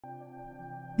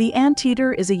The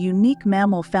anteater is a unique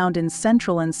mammal found in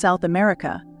Central and South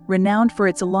America, renowned for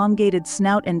its elongated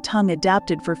snout and tongue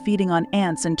adapted for feeding on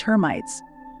ants and termites.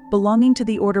 Belonging to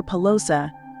the order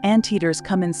Pilosa, anteaters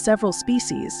come in several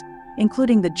species,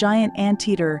 including the giant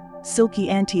anteater, silky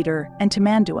anteater, and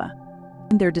tamandua.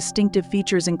 Their distinctive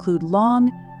features include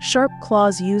long, sharp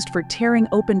claws used for tearing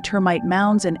open termite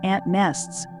mounds and ant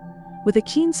nests. With a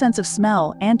keen sense of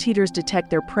smell, anteaters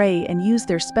detect their prey and use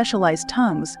their specialized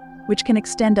tongues, which can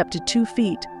extend up to 2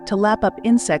 feet, to lap up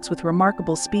insects with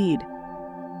remarkable speed.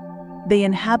 They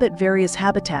inhabit various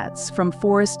habitats, from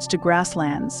forests to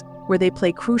grasslands, where they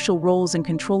play crucial roles in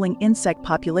controlling insect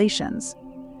populations.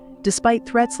 Despite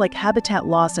threats like habitat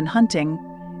loss and hunting,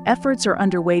 efforts are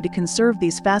underway to conserve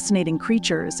these fascinating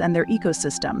creatures and their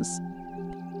ecosystems.